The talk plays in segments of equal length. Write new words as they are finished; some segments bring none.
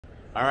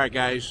All right,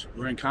 guys,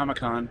 we're in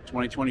Comic-Con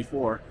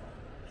 2024,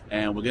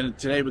 and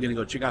today we're gonna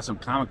go check out some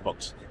comic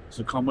books.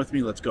 So come with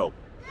me, let's go.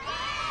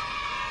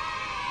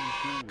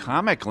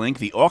 Comic Link,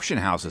 the auction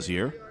house, is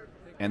here,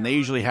 and they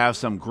usually have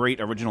some great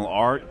original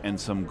art and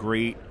some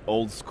great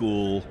old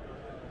school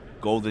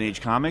Golden Age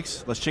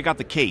comics. Let's check out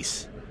the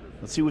case.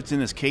 Let's see what's in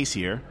this case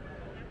here.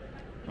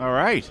 All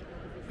right,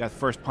 got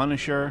First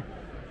Punisher.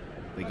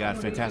 They got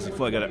Fantastic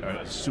Four. They got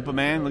a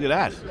Superman. Look at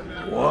that.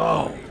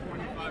 Whoa.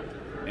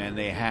 And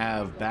they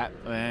have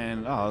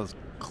Batman. Oh, that's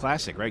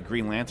classic, right?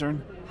 Green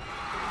Lantern.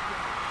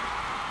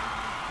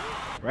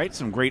 Right?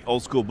 Some great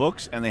old school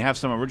books. And they have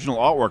some original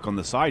artwork on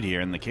the side here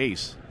in the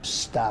case.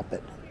 Stop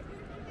it.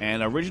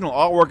 And original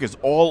artwork is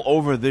all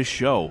over this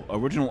show.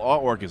 Original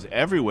artwork is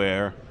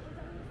everywhere.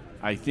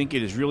 I think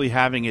it is really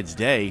having its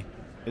day.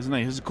 Isn't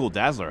it? This is a cool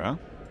Dazzler, huh?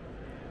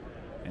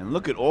 And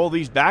look at all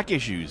these back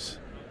issues.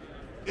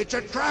 It's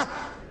a trap!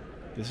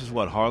 This is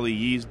what, Harley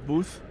Yee's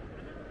booth?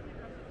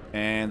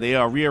 And they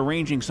are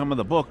rearranging some of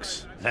the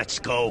books. Let's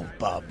go,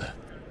 bub.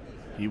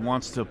 He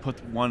wants to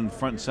put one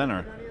front and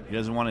center. He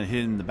doesn't want it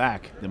hidden in the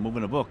back. They're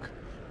moving a book.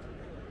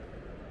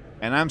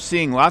 And I'm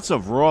seeing lots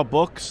of raw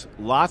books,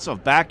 lots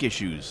of back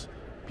issues.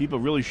 People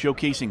really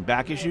showcasing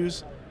back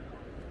issues.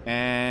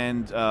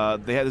 And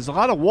there's a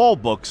lot of wall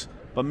books,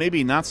 but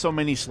maybe not so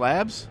many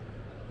slabs.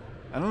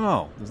 I don't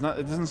know.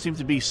 It doesn't seem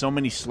to be so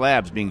many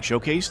slabs being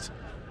showcased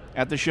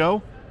at the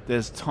show.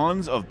 There's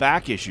tons of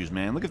back issues,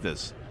 man. Look at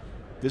this.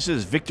 This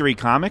is Victory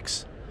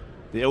Comics.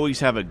 They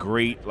always have a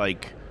great,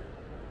 like,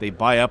 they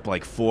buy up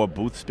like 4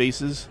 booth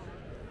spaces,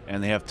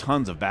 and they have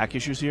tons of back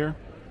issues here.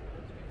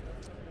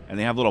 And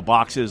they have little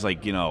boxes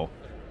like, you know,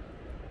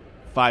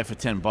 5 for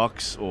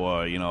 $10,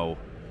 or, you know,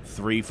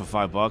 3 for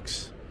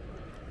 $5.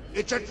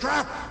 It's a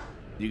trap!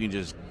 You can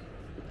just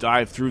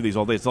dive through these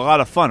all day. It's a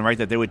lot of fun, right?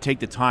 That they would take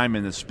the time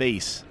and the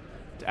space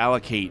to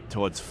allocate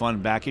towards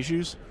fun back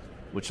issues,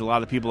 which a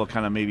lot of people are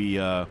kind of maybe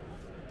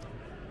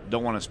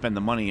don't want to spend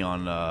the money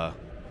on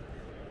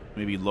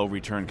maybe low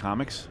return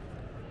comics.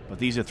 But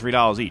these are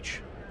 $3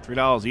 each.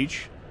 $3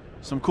 each.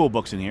 Some cool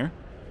books in here.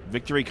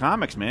 Victory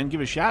Comics, man.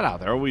 Give a shout out.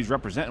 They're always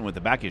representing with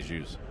the back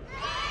issues.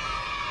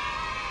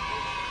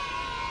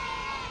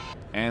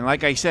 And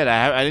like I said,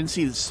 I didn't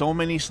see so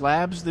many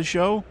slabs this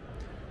show,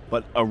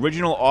 but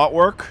original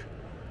artwork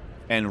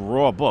and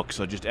raw books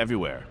are just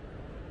everywhere.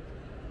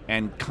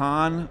 And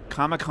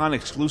Comic-Con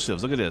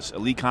exclusives. Look at this.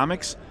 Elite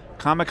Comics.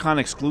 Comic-Con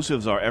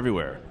exclusives are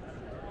everywhere.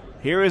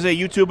 Here is a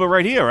YouTuber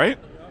right here, right?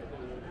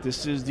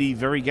 This is the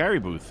Very Gary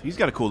booth. He's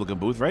got a cool looking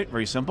booth, right?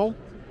 Very simple.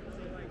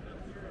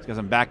 He's got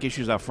some back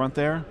issues out front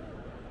there.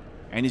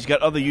 And he's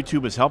got other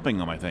YouTubers helping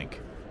him, I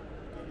think.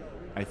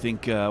 I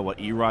think,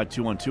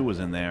 Erod212 was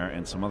in there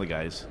and some other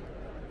guys.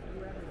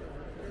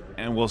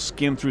 And we'll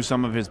skim through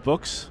some of his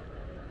books.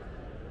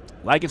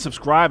 Like and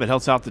subscribe. It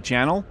helps out the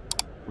channel.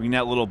 Ring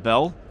that little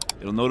bell.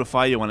 It'll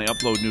notify you when I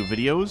upload new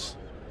videos.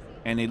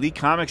 And Elite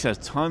Comics has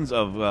tons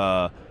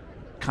of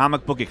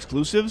comic book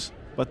exclusives,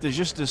 but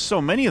there's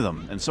so many of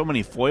them and so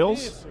many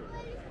foils.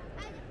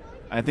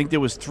 I think there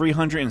was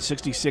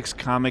 366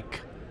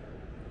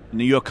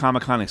 New York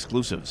Comic-Con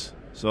exclusives.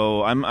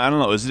 So I don't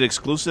know. Is it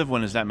exclusive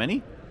when there's that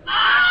many?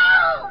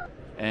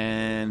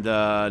 And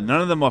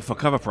none of them are for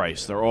cover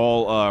price. They're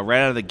all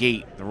right out of the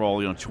gate. They're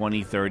all, you know,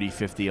 20, 30,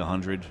 50,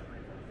 100.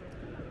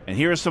 And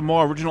here is some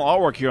more original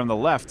artwork here on the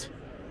left.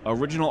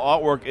 Original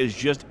artwork is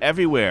just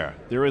everywhere.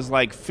 There is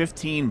like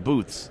 15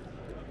 booths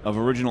of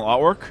original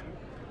artwork.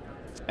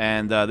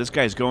 And this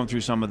guy's going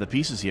through some of the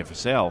pieces here for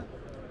sale.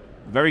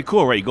 Very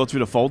cool, right? You go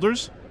through the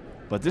folders.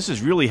 But this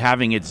is really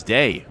having its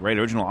day, right?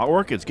 Original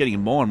artwork. It's getting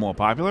more and more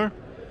popular.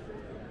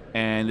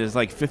 And there's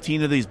like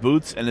 15 of these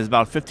booths. And there's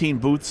about 15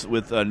 booths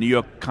with New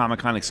York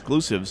Comic-Con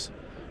exclusives.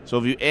 So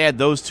if you add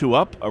those two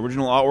up,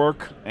 original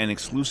artwork and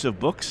exclusive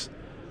books,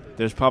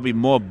 there's probably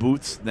more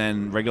booths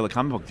than regular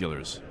comic book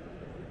dealers.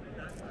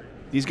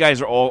 These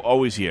guys are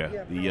always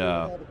here. The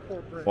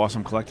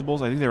Awesome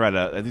Collectibles. I think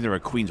they're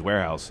at Queens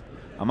Warehouse.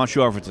 I'm not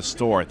sure if it's a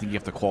store. I think you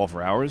have to call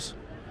for hours.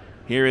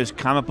 Here is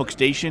Comic Book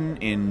Station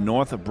in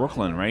north of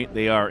Brooklyn, right?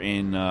 They are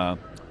in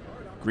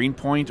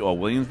Greenpoint or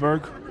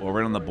Williamsburg, or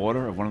right on the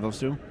border of one of those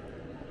two.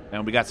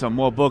 And we got some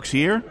more books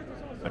here.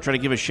 I try to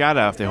give a shout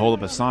out if they hold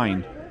up a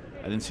sign.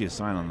 I didn't see a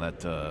sign on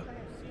that. I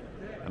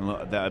don't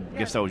know. I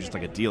guess that was just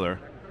like a dealer.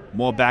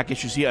 More back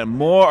issues here and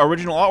more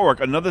original artwork.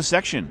 Another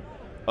section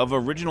of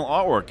original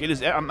artwork. It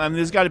is. I mean,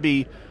 there's got to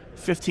be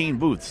 15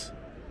 booths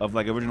of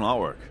like original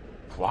artwork.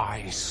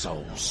 Why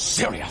so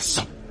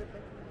serious?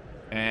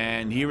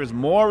 And here is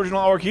more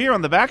original artwork here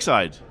on the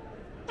backside.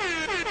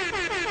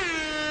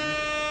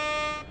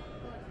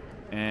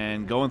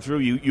 And going through,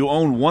 you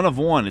own one of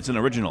one. It's an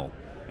original.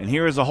 And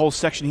here is a whole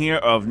section here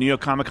of New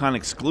York Comic-Con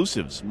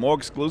exclusives. More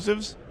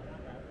exclusives.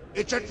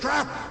 It's a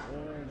trap!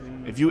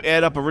 If you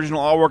add up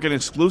original artwork and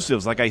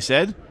exclusives, like I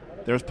said,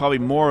 there's probably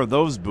more of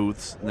those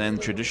booths than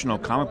traditional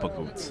comic book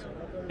booths.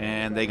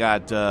 And they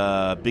got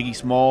Biggie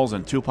Smalls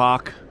and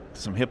Tupac,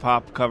 some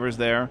hip-hop covers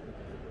there.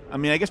 I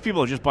mean, I guess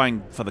people are just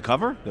buying for the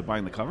cover. They're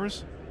buying the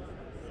covers.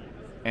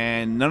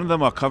 And none of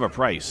them are cover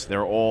price.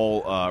 They're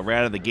all right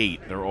out of the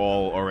gate. They're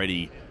all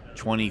already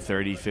 20,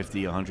 30,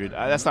 50, 100.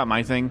 That's not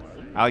my thing.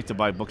 I like to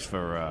buy books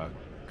for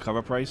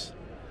cover price.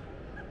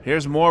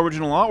 Here's more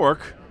original artwork,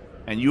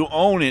 and you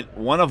own it,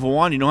 one of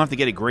one. You don't have to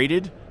get it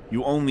graded.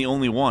 You own the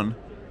only one,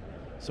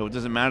 so it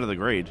doesn't matter the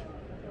grade.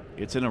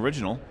 It's an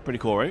original. Pretty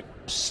cool, right?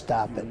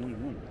 Stop it.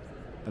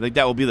 I think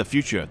that will be the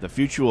future. The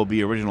future will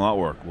be original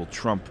artwork. Will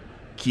trump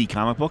key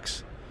comic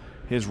books.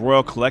 Here's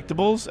Royal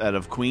Collectibles out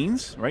of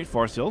Queens, right?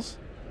 Forest Hills.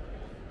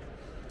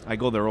 I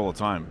go there all the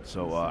time.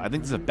 So I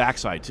think there's a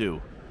backside,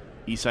 too.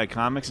 Eastside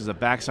Comics is a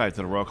backside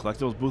to the Royal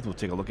Collectibles booth. We'll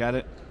take a look at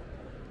it.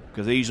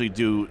 Because they usually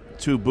do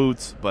two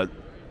booths, but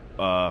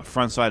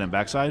front side and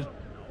backside.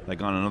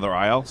 Like on another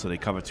aisle, so they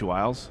cover two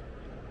aisles.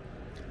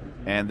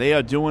 And they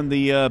are doing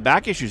the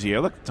back issues here.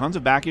 Look, tons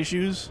of back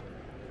issues.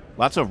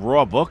 Lots of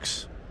raw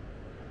books.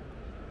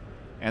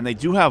 And they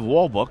do have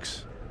wall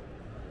books.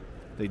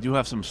 They do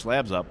have some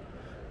slabs up.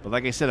 But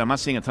like I said, I'm not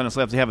seeing a ton of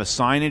slabs. They have a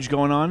signage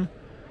going on.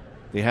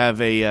 They have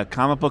a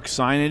comic book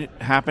signage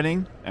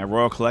happening at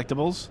Royal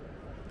Collectibles.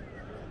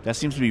 That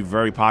seems to be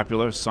very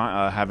popular,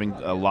 having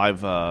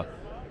live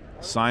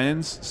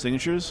sign-ins,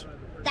 signatures.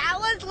 That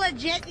was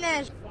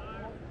legitness.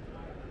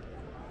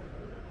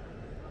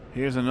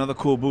 Here's another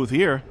cool booth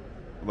here.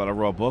 A lot of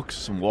raw books,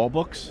 some wall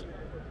books.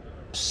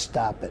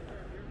 Stop it.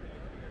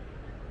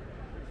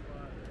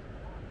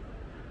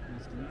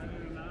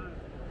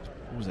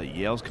 What was that,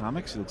 Yale's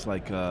Comics? It looks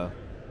like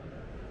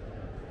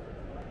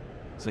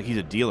he's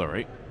a dealer,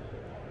 right?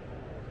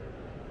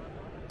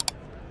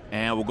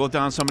 And we'll go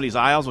down some of these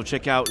aisles. We'll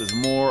check out, there's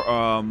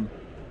more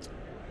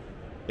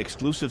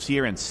exclusives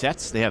here and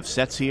sets. They have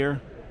sets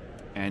here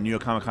and New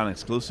York Comic Con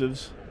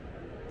exclusives.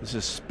 This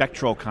is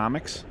Spectral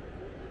Comics.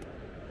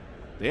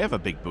 They have a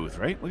big booth,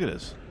 right? Look at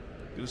this.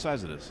 Look at the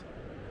size of this.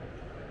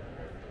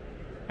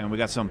 And we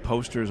got some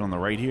posters on the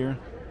right here.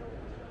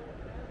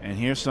 And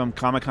here's some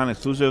Comic Con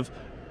exclusive.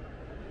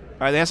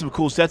 All right, they have some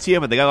cool sets here,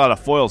 but they got a lot of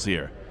foils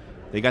here.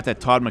 They got that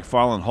Todd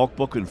McFarlane Hulk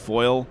book in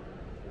foil.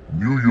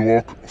 New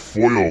York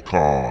Foil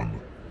Con.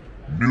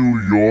 New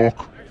York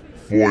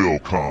Foil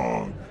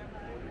Con.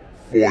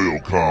 Foil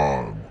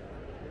Con.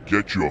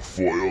 Get your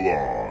foil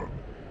on.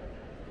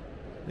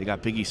 They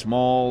got Biggie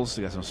Smalls.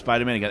 They got some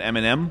Spider-Man. They got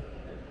Eminem.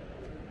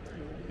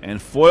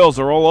 And foils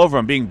are all over.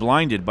 I'm being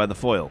blinded by the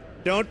foil.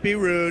 Don't be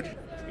rude.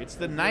 It's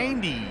the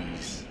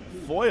 90s.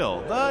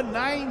 Foil. The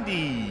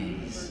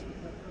 90s.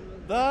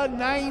 The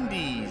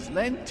 90s.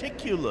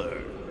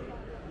 Lenticular.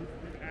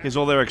 Here's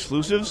all their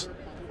exclusives.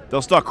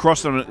 They'll start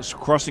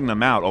crossing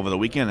them out over the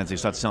weekend as they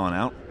start selling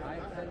out.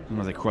 You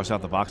know, they cross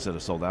out the boxes that are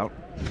sold out.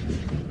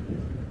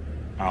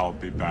 I'll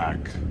be back.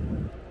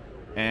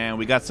 And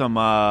we got some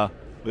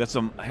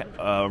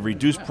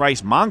reduced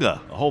price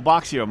manga. A whole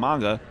box here of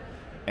manga.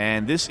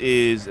 And this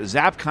is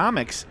Zap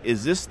Comics.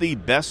 Is this the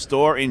best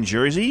store in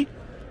Jersey?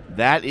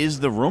 That is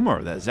the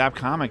rumor, that Zap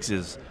Comics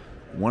is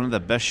one of the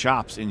best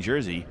shops in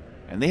Jersey.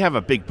 And they have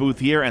a big booth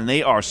here, and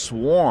they are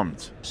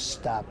swarmed.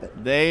 Stop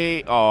it.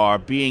 They are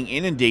being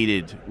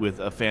inundated with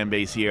a fan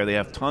base here. They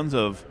have tons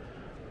of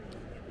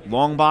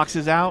long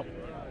boxes out.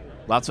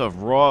 Lots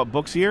of raw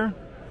books here.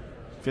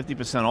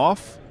 50%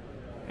 off.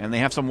 And they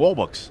have some wall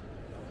books.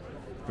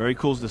 Very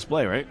cool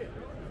display, right?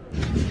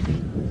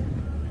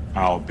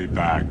 I'll be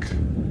back.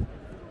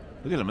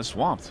 Look at them, it's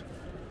swamped.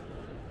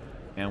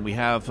 And we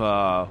have,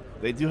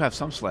 they do have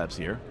some slabs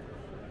here.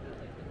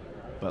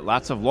 But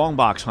lots of long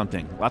box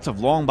hunting. Lots of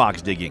long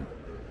box digging.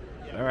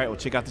 All right, we'll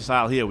check out this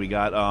aisle here. We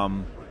got, all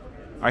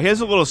right,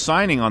 here's a little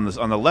signing on this,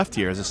 on the left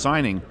here is a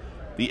signing.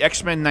 The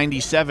X-Men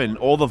 97,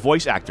 all the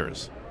voice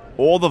actors.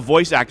 All the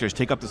voice actors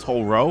take up this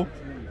whole row.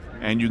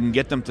 And you can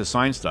get them to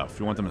sign stuff.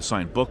 You want them to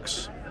sign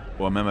books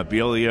or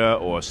memorabilia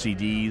or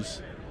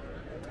CDs.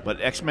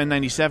 But X-Men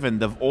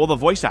 97, all the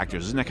voice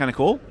actors. Isn't that kind of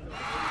cool?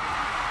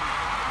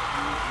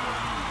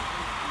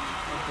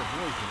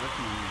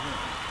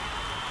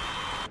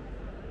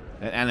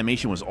 That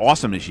animation was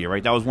awesome this year,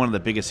 right? That was one of the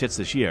biggest hits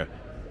this year.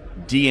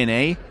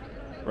 DNA,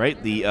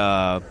 right?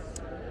 The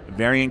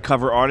variant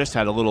cover artist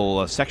had a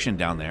little section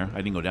down there. I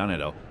didn't go down there,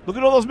 though. Look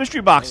at all those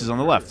mystery boxes on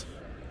the left.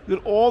 Look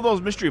at all those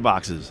mystery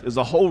boxes. There's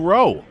a whole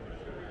row.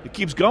 It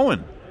keeps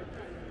going.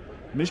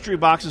 Mystery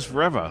boxes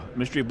forever.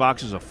 Mystery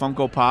boxes of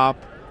Funko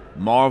Pop,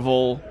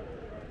 Marvel,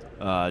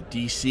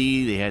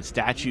 DC. They had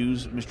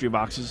statues, mystery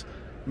boxes.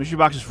 Mystery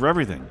boxes for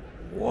everything.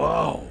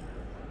 Whoa.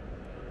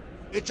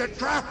 It's a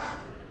trap.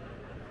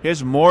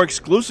 Here's more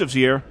exclusives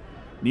here.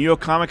 New York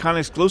Comic Con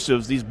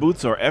exclusives. These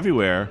booths are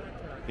everywhere.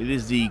 It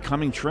is the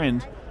coming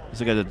trend.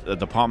 It's like a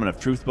Department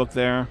of Truth book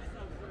there.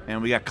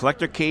 And we got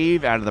Collector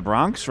Cave out of the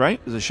Bronx, right?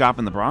 There's a shop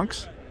in the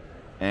Bronx.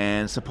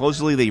 And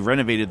supposedly they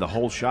renovated the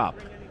whole shop.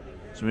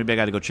 So maybe I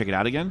got to go check it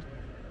out again.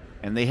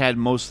 And they had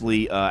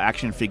mostly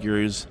action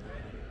figures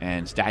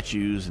and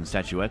statues and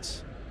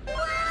statuettes.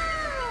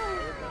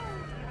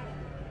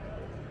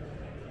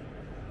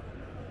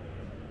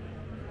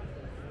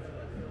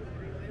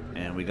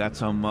 And we got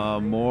some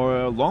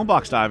more long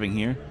box diving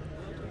here.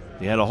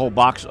 They had a whole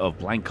box of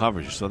blank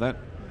covers. You saw that?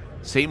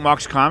 St.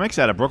 Mark's Comics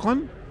out of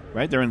Brooklyn.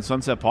 right? They're in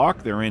Sunset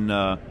Park. They're in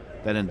that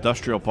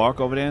industrial park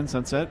over there in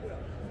Sunset.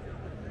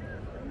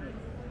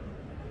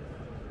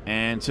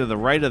 And to the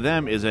right of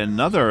them is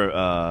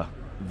another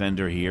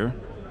vendor here.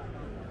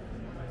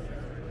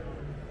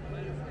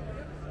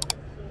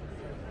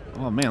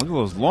 Oh, man, look at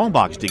those long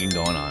box digging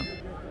going on.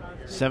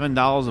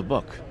 $7 a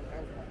book.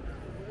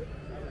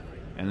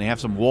 And they have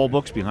some wall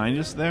books behind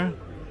us there.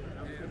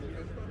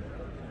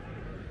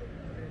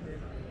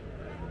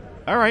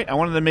 All right, I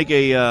wanted to make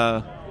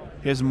a...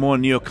 here's more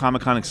New York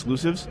Comic Con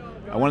exclusives.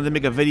 I wanted to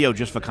make a video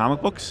just for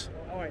comic books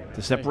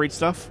to separate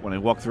stuff when I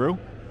walk through.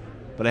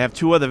 But I have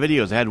 2 other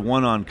videos. I had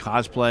one on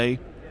cosplay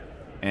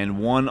and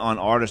one on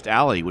Artist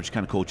Alley, which is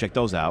kind of cool. Check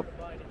those out.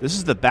 This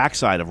is the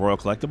backside of Royal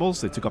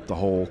Collectibles. They took up the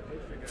whole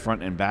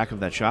front and back of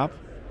that shop.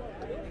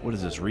 What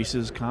is this?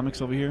 Reese's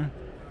Comics over here.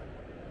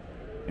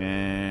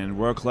 And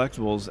Royal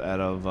Collectibles out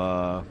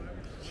of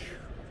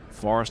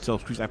Forest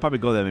Hills Creek. I probably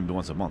go there maybe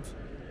once a month.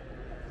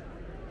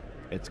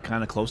 It's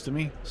kind of close to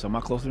me,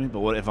 somewhat close to me.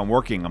 But if I'm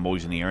working, I'm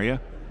always in the area.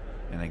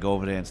 And I go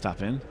over there and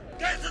stop in.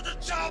 Get to the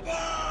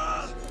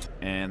chopper!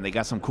 And they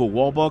got some cool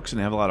wall books, and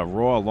they have a lot of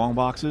raw long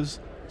boxes.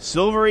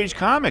 Silver Age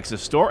Comics, a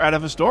store out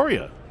of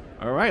Astoria.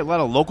 All right, a lot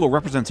of local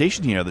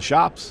representation here, the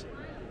shops.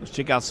 Let's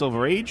check out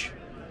Silver Age.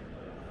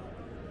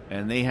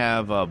 And they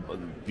have a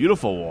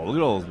beautiful wall. Look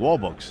at all those wall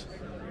books.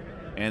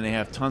 And they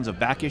have tons of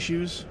back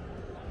issues.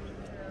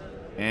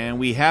 And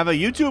we have a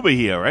YouTuber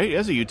here, right?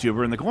 There's a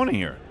YouTuber in the corner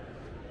here.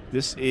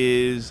 This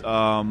is...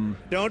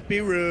 Don't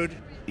be rude.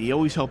 He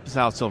always helps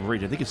out Silver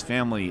Age. I think his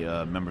family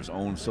members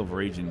own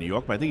Silver Age in New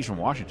York, but I think he's from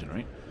Washington,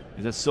 right?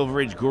 Is that Silver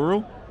Age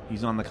Guru?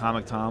 He's on the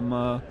Comic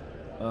Tom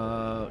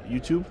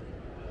YouTube.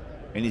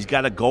 And he's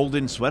got a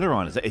golden sweater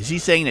on. Is he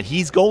saying that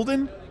he's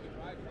golden?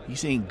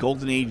 He's saying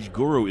Golden Age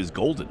Guru is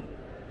golden.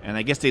 And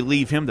I guess they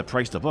leave him to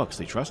price the books.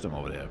 They trust him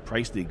over there.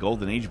 Price the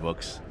Golden Age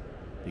books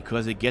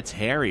because it gets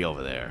hairy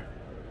over there.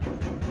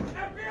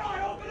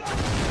 FBI, open up!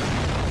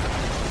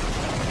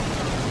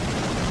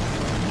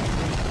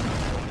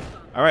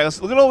 All right,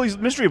 let's look at all these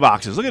mystery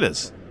boxes. Look at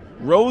this.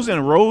 Rows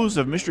and rows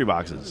of mystery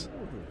boxes.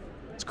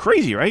 It's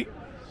crazy, right?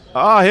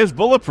 Here's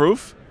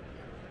Bulletproof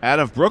out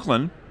of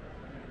Brooklyn.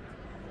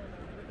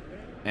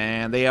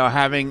 And they are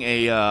having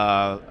a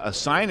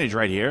signage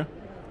right here.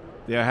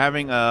 They are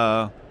having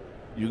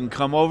you can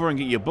come over and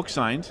get your book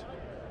signed.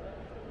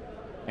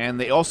 And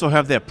they also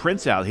have their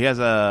prints out. He has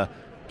a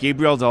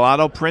Gabriel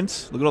Delato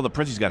prints. Look at all the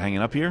prints he's got hanging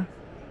up here.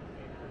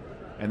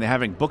 And they're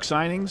having book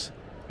signings.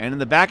 And in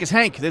the back is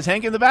Hank. There's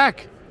Hank in the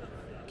back,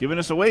 giving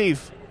us a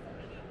wave.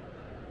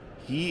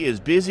 He is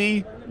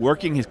busy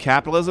working his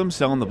capitalism,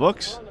 selling the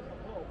books.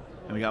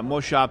 And we got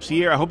more shops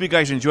here. I hope you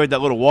guys enjoyed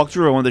that little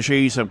walkthrough. I wanted to show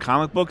you some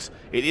comic books.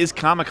 It is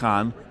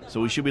Comic-Con,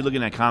 so we should be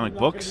looking at comic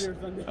books.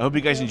 I hope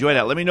you guys enjoyed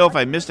that. Let me know if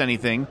I missed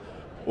anything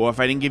or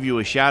if I didn't give you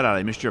a shout-out.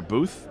 I missed your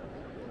booth.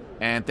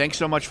 And thanks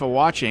so much for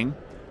watching.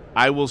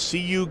 I will see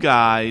you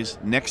guys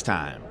next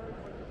time.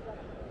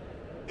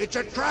 It's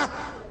a trap!